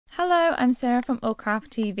Hello, I'm Sarah from Allcraft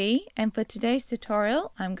TV, and for today's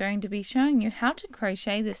tutorial I'm going to be showing you how to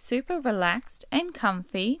crochet this super relaxed and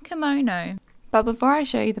comfy kimono. But before I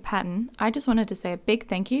show you the pattern, I just wanted to say a big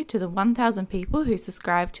thank you to the 1,000 people who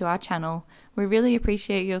subscribe to our channel. We really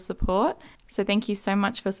appreciate your support, so thank you so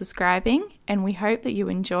much for subscribing, and we hope that you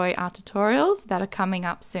enjoy our tutorials that are coming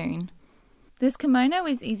up soon. This kimono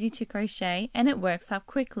is easy to crochet and it works up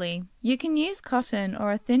quickly. You can use cotton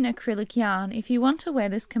or a thin acrylic yarn if you want to wear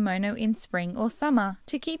this kimono in spring or summer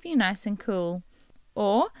to keep you nice and cool.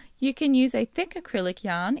 Or you can use a thick acrylic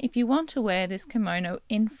yarn if you want to wear this kimono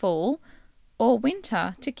in fall or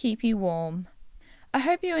winter to keep you warm. I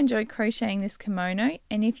hope you enjoyed crocheting this kimono,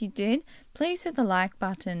 and if you did, please hit the like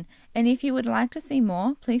button, and if you would like to see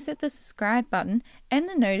more, please hit the subscribe button and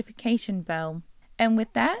the notification bell. And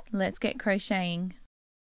with that, let's get crocheting.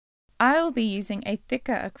 I will be using a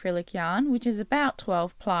thicker acrylic yarn, which is about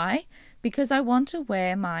 12 ply, because I want to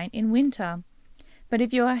wear mine in winter. But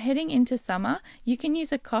if you are heading into summer, you can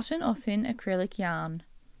use a cotton or thin acrylic yarn.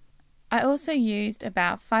 I also used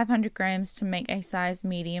about 500 grams to make a size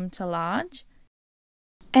medium to large.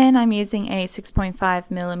 And I'm using a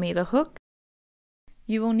 6.5mm hook.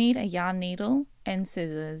 You will need a yarn needle and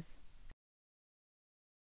scissors.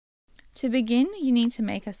 To begin, you need to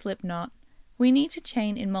make a slip knot. We need to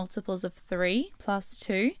chain in multiples of 3 plus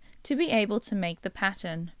 2 to be able to make the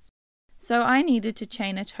pattern. So I needed to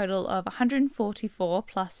chain a total of 144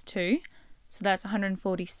 plus 2, so that's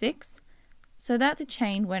 146, so that the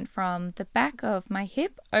chain went from the back of my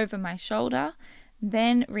hip over my shoulder,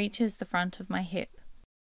 then reaches the front of my hip.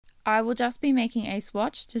 I will just be making a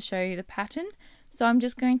swatch to show you the pattern, so I'm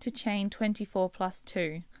just going to chain 24 plus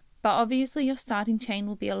 2. But obviously your starting chain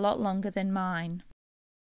will be a lot longer than mine.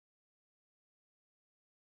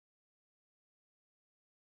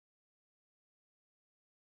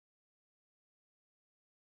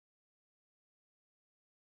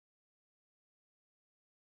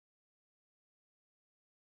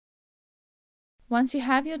 Once you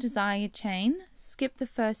have your desired chain, skip the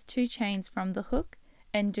first 2 chains from the hook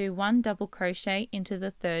and do 1 double crochet into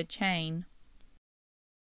the 3rd chain.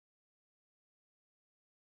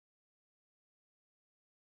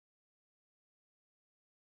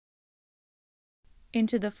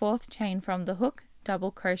 Into the 4th chain from the hook,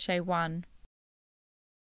 double crochet 1.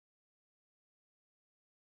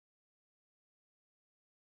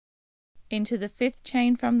 Into the 5th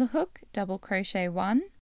chain from the hook, double crochet 1.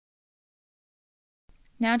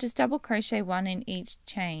 Now just double crochet 1 in each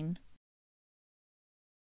chain.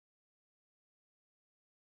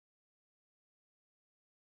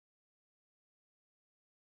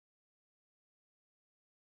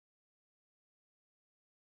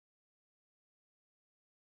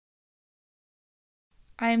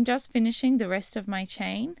 I am just finishing the rest of my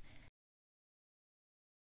chain,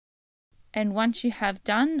 and once you have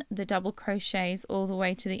done the double crochets all the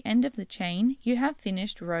way to the end of the chain, you have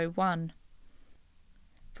finished row 1.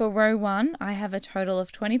 For row 1, I have a total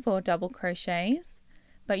of 24 double crochets,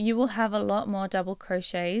 but you will have a lot more double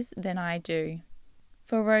crochets than I do.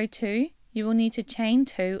 For row 2, you will need to chain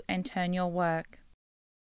 2 and turn your work.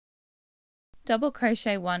 Double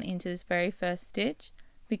crochet 1 into this very first stitch,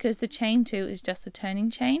 because the chain 2 is just a turning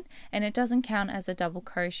chain and it doesn't count as a double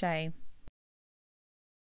crochet.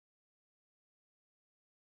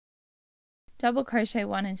 Double crochet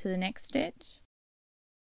 1 into the next stitch.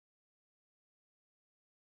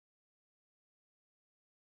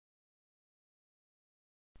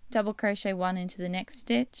 Double crochet 1 into the next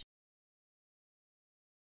stitch.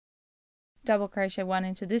 Double crochet 1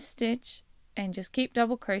 into this stitch, and just keep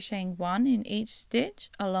double crocheting 1 in each stitch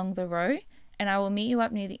along the row, and I will meet you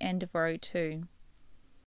up near the end of row 2.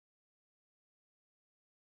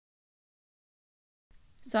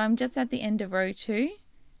 So I'm just at the end of row 2,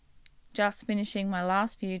 just finishing my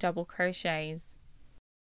last few double crochets.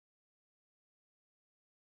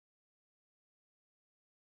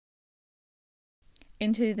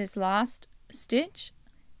 Into this last stitch,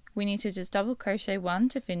 we need to just double crochet 1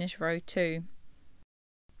 to finish row 2.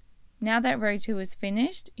 Now that row 2 is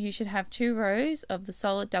finished, you should have 2 rows of the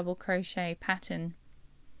solid double crochet pattern.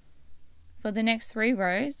 For the next 3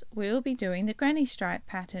 rows, we will be doing the granny stripe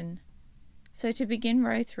pattern. So to begin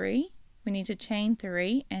row 3, we need to chain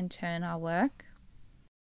 3 and turn our work.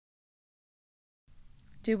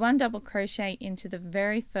 Do 1 double crochet into the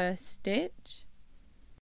very first stitch.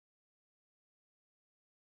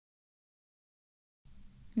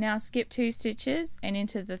 Now skip 2 stitches and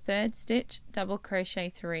into the 3rd stitch, double crochet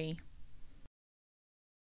 3.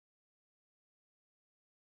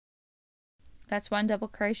 That's 1 double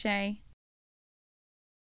crochet,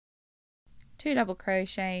 2 double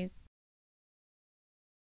crochets,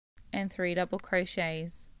 and 3 double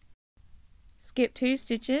crochets. Skip 2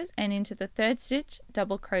 stitches and into the third stitch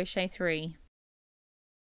double crochet 3.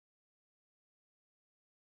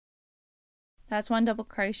 That's 1 double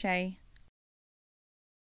crochet,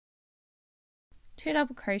 2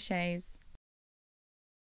 double crochets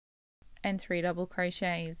and 3 double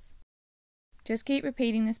crochets. Just keep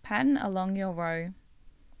repeating this pattern along your row.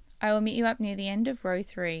 I will meet you up near the end of row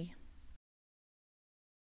 3.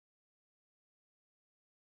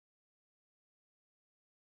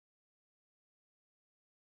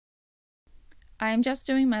 I am just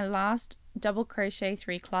doing my last double crochet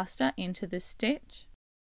 3 cluster into this stitch.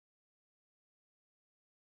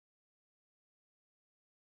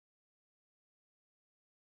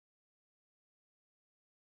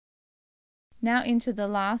 Now into the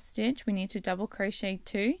last stitch we need to double crochet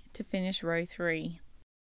 2 to finish row 3.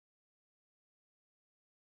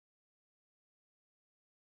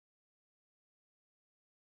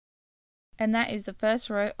 And that is the first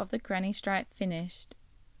row of the granny stripe finished.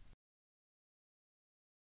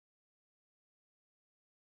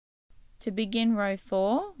 To begin row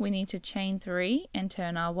 4, we need to chain 3 and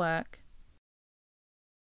turn our work.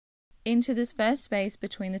 Into this first space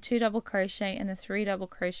between the 2 double crochet and the 3 double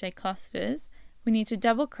crochet clusters, we need to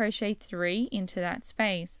double crochet 3 into that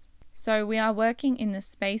space. So we are working in the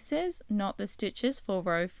spaces, not the stitches for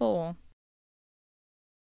row 4.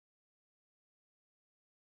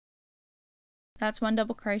 That's 1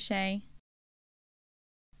 double crochet,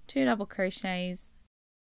 2 double crochets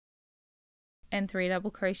and 3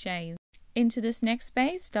 double crochets. Into this next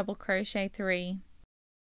space, double crochet 3.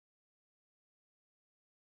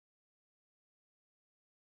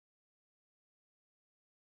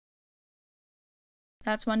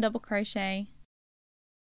 That's 1 double crochet,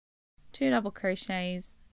 2 double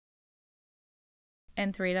crochets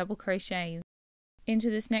and 3 double crochets. Into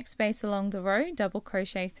this next space along the row, double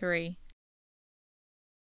crochet 3.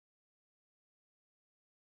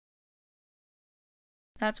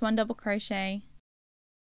 That's 1 double crochet,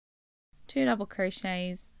 2 double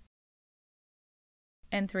crochets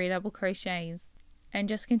and 3 double crochets. And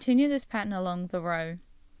just continue this pattern along the row.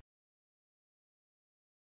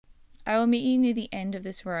 I will meet you near the end of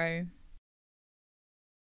this row.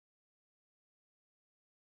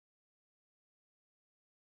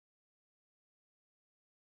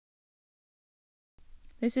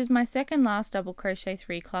 This is my second last double crochet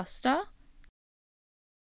 3 cluster.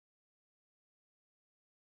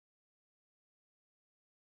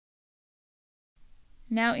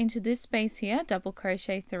 Now into this space here, double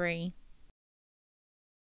crochet 3.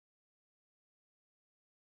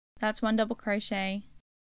 That's 1 double crochet,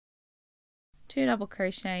 2 double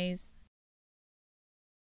crochets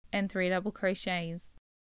and 3 double crochets.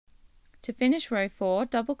 To finish row 4,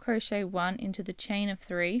 double crochet 1 into the chain of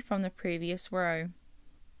 3 from the previous row.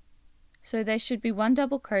 So there should be 1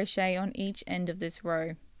 double crochet on each end of this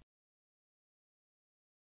row.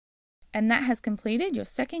 And that has completed your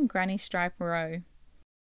second granny stripe row.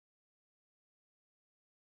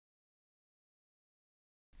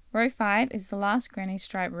 Row 5 is the last granny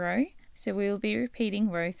stripe row, so we will be repeating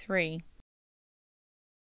row 3.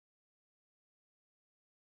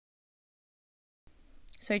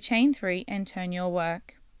 So chain 3 and turn your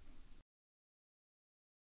work.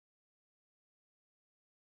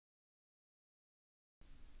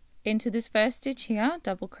 Into this first stitch here,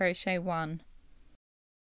 double crochet 1.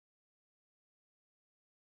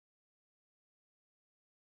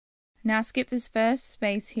 Now skip this first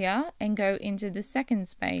space here and go into the second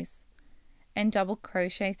space and double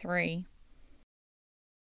crochet 3.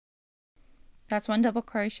 That's 1 double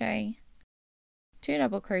crochet, 2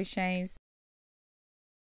 double crochets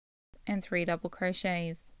and 3 double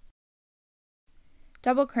crochets.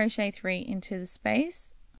 Double crochet 3 into the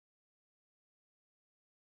space .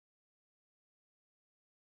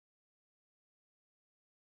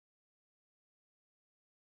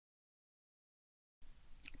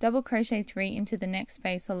 Double crochet 3 into the next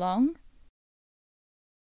space along,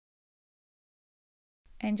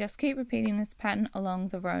 and just keep repeating this pattern along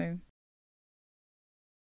the row.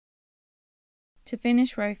 To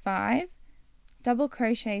finish row 5, double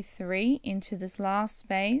crochet 3 into this last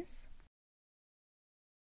space,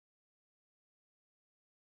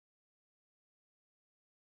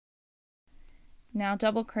 now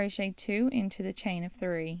double crochet 2 into the chain of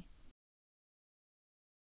 3.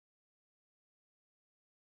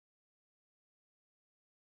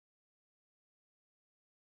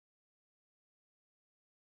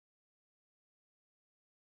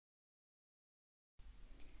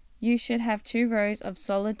 You should have 2 rows of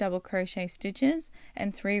solid double crochet stitches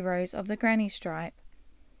and 3 rows of the granny stripe.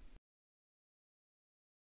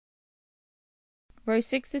 Rows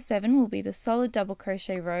 6 to 7 will be the solid double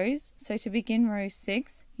crochet rows, so to begin row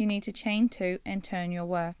 6 you need to chain 2 and turn your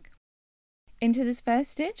work. Into this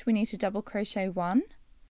first stitch we need to double crochet 1,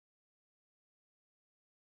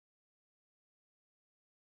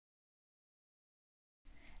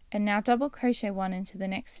 and now double crochet 1 into the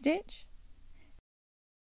next stitch,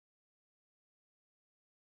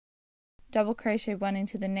 double crochet 1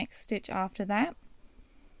 into the next stitch after that,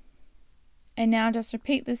 and now just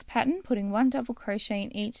repeat this pattern, putting 1 double crochet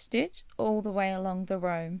in each stitch all the way along the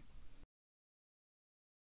row.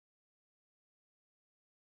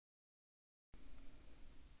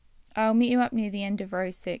 I'll meet you up near the end of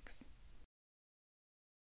row 6.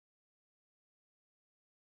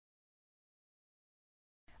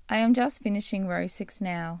 I am just finishing row 6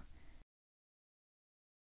 now.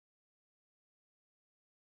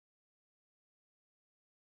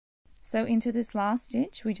 So into this last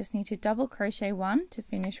stitch we just need to double crochet 1 to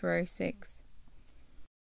finish row 6.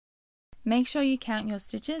 Make sure you count your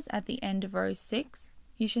stitches at the end of row 6.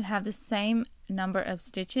 You should have the same number of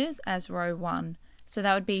stitches as row 1, so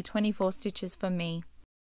that would be 24 stitches for me.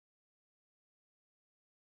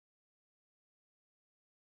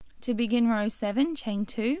 To begin row 7, chain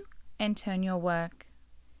 2 and turn your work.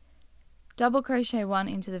 Double crochet 1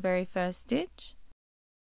 into the very first stitch,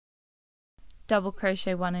 double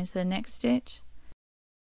crochet 1 into the next stitch,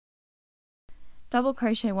 double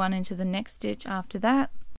crochet 1 into the next stitch after that,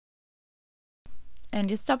 and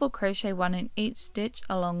just double crochet 1 in each stitch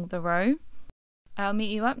along the row. I'll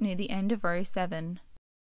meet you up near the end of row 7.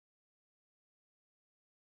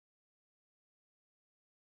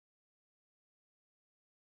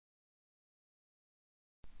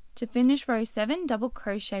 To finish row 7, double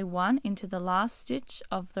crochet 1 into the last stitch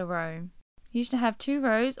of the row. You should have 2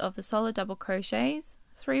 rows of the solid double crochets,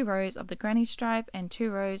 3 rows of the granny stripe and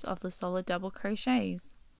 2 rows of the solid double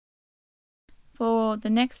crochets. For the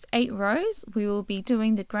next 8 rows we will be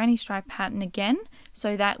doing the granny stripe pattern again,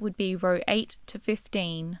 so that would be row 8 to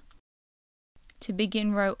 15. To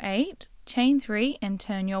begin row 8, chain 3 and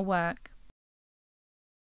turn your work.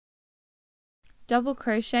 Double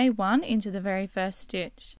crochet 1 into the very first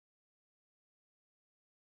stitch.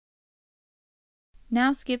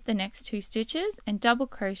 Now skip the next 2 stitches and double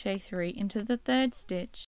crochet 3 into the third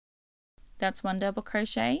stitch. That's 1 double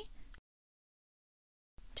crochet,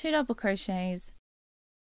 2 double crochets,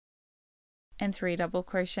 and 3 double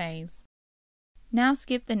crochets. Now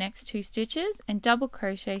skip the next 2 stitches and double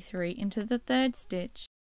crochet 3 into the third stitch.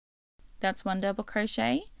 That's 1 double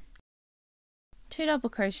crochet, 2 double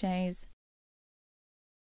crochets,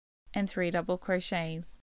 and 3 double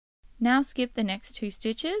crochets. Now skip the next 2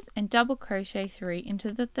 stitches and double crochet 3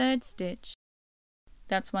 into the third stitch.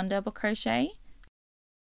 That's 1 double crochet,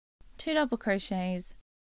 2 double crochets,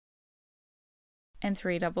 and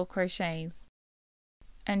 3 double crochets.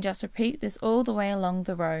 And just repeat this all the way along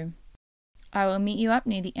the row. I will meet you up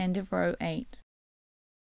near the end of row 8.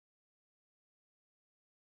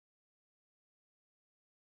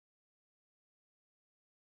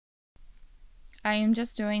 I am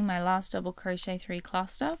just doing my last double crochet 3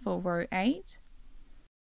 cluster for row 8.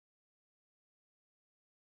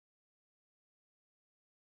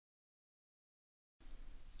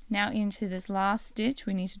 Now into this last stitch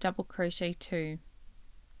we need to double crochet 2.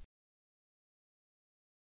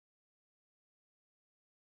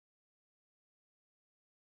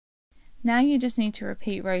 Now you just need to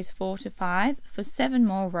repeat rows 4 to 5 for 7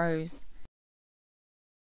 more rows.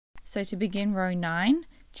 So to begin row 9,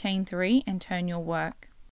 chain 3 and turn your work.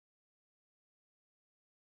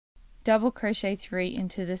 Double crochet 3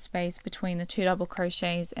 into the space between the 2 double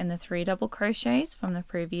crochets and the 3 double crochets from the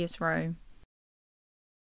previous row.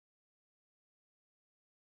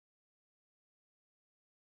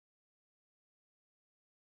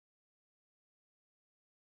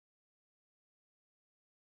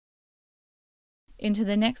 Into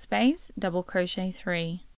the next space, double crochet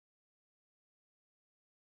 3.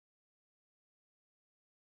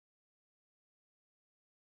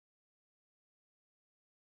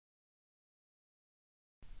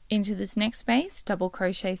 Into this next space, double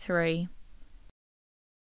crochet 3.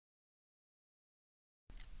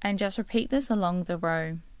 And just repeat this along the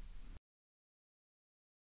row.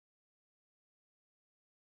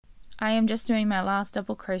 I am just doing my last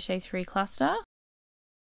double crochet 3 cluster.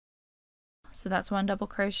 So that's 1 double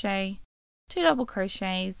crochet, 2 double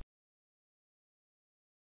crochets,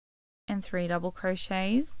 and 3 double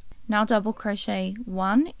crochets. Now double crochet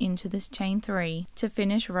 1 into this chain 3 to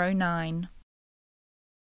finish row 9.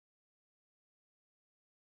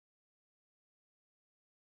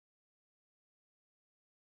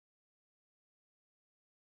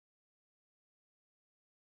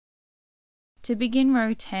 To begin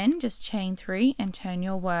row 10, just chain 3 and turn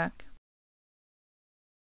your work.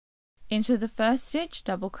 Into the first stitch,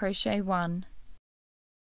 double crochet 1.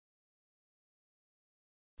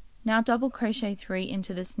 Now double crochet 3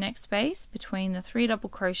 into this next space between the 3 double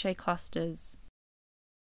crochet clusters.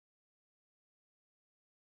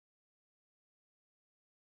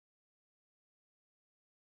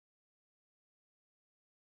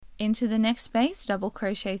 Into the next space, double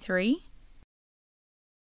crochet 3.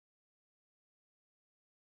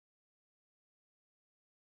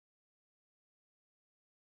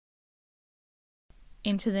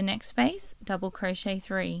 Into the next space, double crochet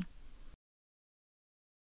 3.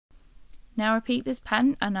 Now repeat this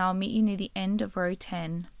pattern and I'll meet you near the end of row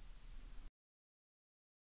 10.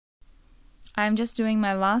 I am just doing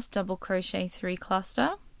my last double crochet 3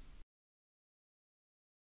 cluster.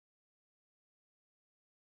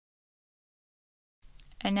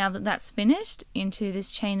 And now that that's finished, into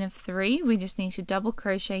this chain of 3 we just need to double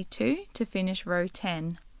crochet 2 to finish row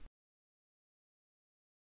 10.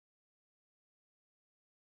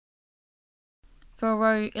 For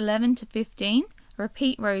row 11 to 15,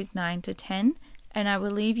 repeat rows 9 to 10, and I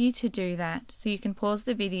will leave you to do that, so you can pause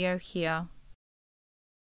the video here.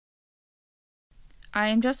 I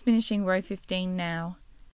am just finishing row 15 now.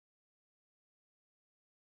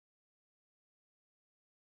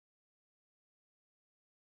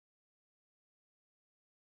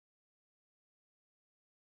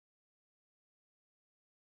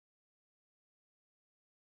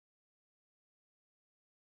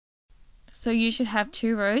 So you should have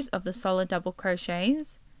 2 rows of the solid double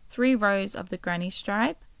crochets, 3 rows of the granny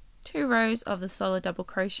stripe, 2 rows of the solid double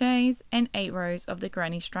crochets, and 8 rows of the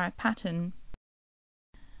granny stripe pattern.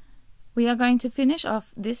 We are going to finish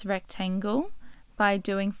off this rectangle by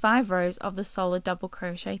doing 5 rows of the solid double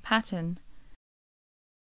crochet pattern.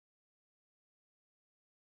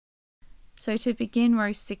 So to begin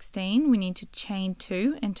row 16, we need to chain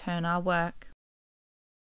 2 and turn our work.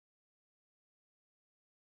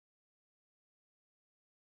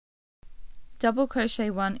 Double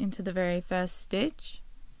crochet 1 into the very first stitch.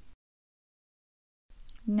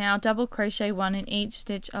 Now double crochet 1 in each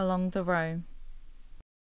stitch along the row.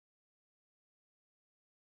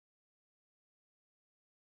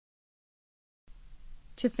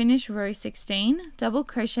 To finish row 16, double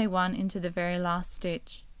crochet 1 into the very last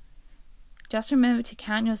stitch. Just remember to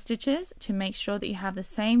count your stitches to make sure that you have the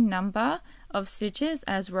same number of stitches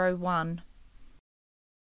as row 1.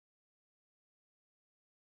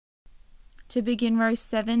 To begin row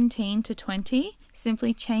 17 to 20,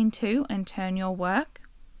 simply chain 2 and turn your work.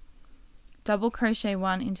 Double crochet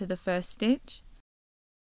 1 into the first stitch.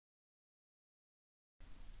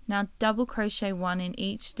 Now double crochet 1 in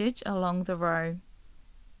each stitch along the row.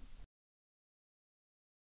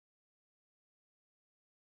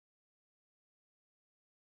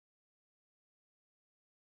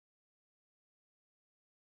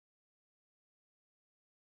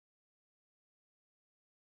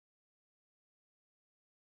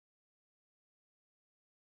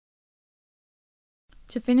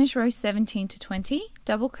 To finish row 17 to 20,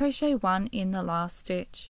 double crochet 1 in the last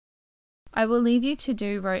stitch. I will leave you to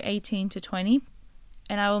do row 18 to 20,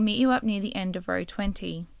 and I will meet you up near the end of row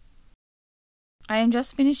 20. I am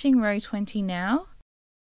just finishing row 20 now.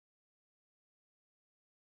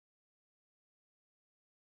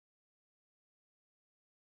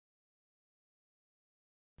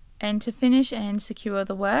 And to finish and secure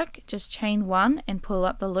the work, just chain 1 and pull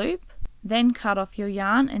up the loop, then cut off your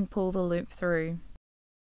yarn and pull the loop through.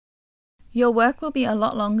 Your work will be a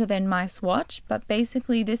lot longer than my swatch, but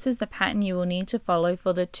basically this is the pattern you will need to follow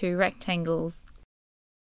for the 2 rectangles.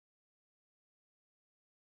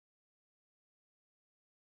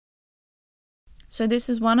 So this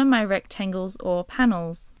is one of my rectangles or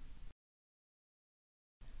panels.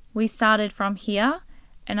 We started from here,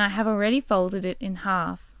 and I have already folded it in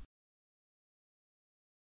half.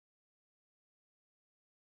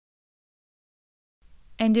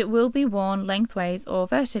 And it will be worn lengthways or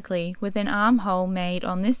vertically, with an armhole made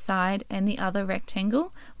on this side and the other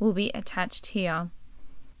rectangle will be attached here.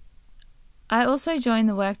 I also joined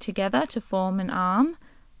the work together to form an arm,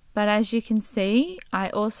 but as you can see, I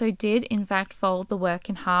also did in fact fold the work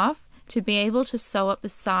in half to be able to sew up the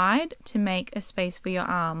side to make a space for your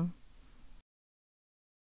arm.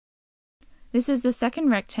 This is the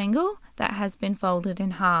second rectangle that has been folded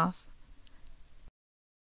in half.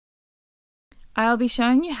 I'll be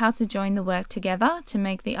showing you how to join the work together to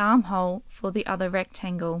make the armhole for the other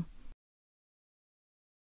rectangle.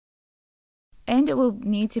 And it will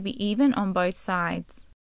need to be even on both sides.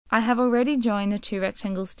 I have already joined the 2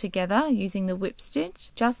 rectangles together using the whip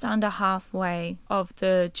stitch just under halfway of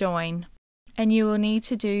the join. and you will need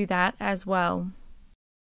to do that as well.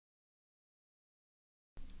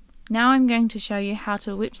 Now I'm going to show you how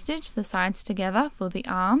to whip stitch the sides together for the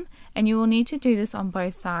arm, and you will need to do this on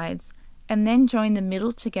both sides, and then join the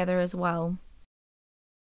middle together as well.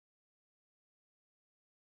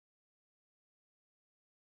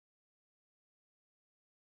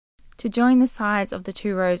 To join the sides of the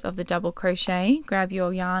 2 rows of the double crochet, grab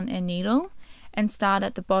your yarn and needle and start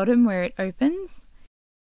at the bottom where it opens.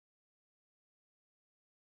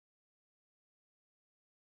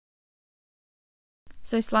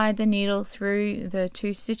 So slide the needle through the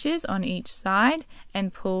 2 stitches on each side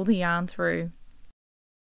and pull the yarn through.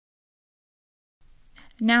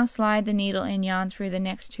 Now slide the needle and yarn through the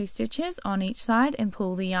next 2 stitches on each side and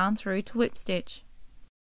pull the yarn through to whip stitch.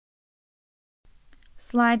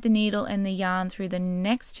 Slide the needle and the yarn through the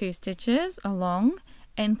next 2 stitches along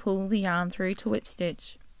and pull the yarn through to whip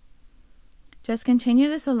stitch. Just continue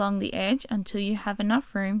this along the edge until you have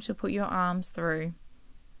enough room to put your arms through.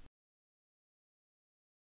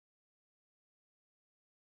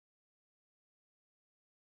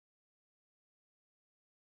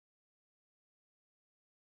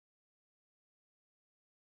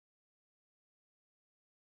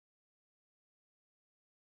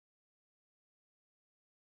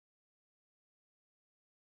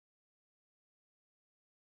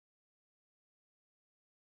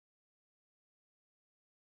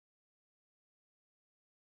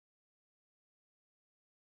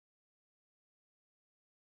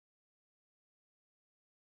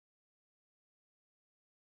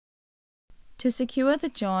 To secure the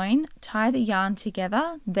join, tie the yarn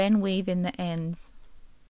together, then weave in the ends.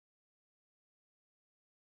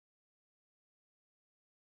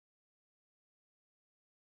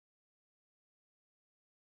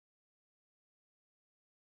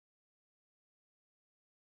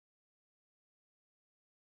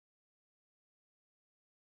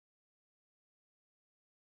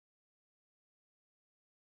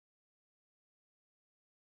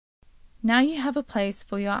 Now you have a place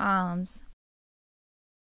for your arms.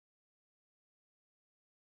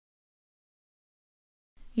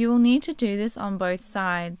 You will need to do this on both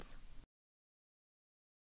sides.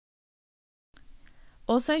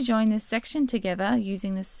 Also join this section together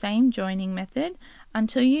using the same joining method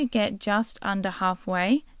until you get just under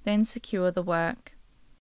halfway, then secure the work.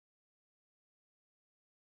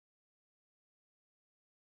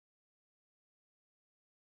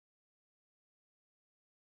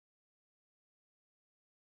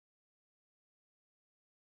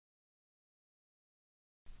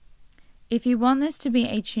 If you want this to be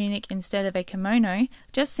a tunic instead of a kimono,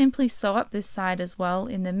 just simply sew up this side as well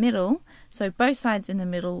in the middle, so both sides in the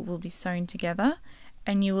middle will be sewn together,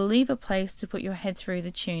 and you will leave a place to put your head through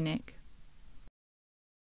the tunic.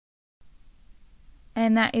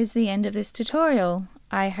 And that is the end of this tutorial.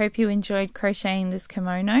 I hope you enjoyed crocheting this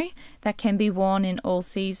kimono that can be worn in all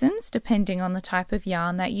seasons depending on the type of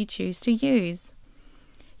yarn that you choose to use.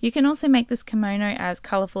 You can also make this kimono as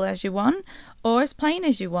colourful as you want or as plain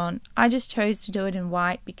as you want. I just chose to do it in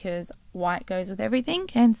white because white goes with everything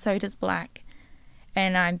and so does black.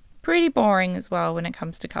 And I'm pretty boring as well when it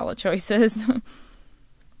comes to colour choices.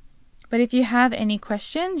 But if you have any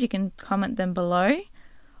questions, you can comment them below.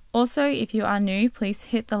 Also, if you are new, please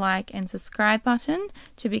hit the like and subscribe button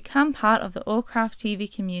to become part of the Allcraft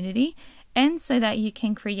TV community and so that you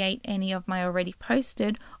can create any of my already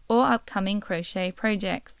posted or upcoming crochet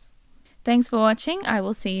projects. Thanks for watching. I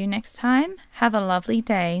will see you next time. Have a lovely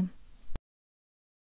day.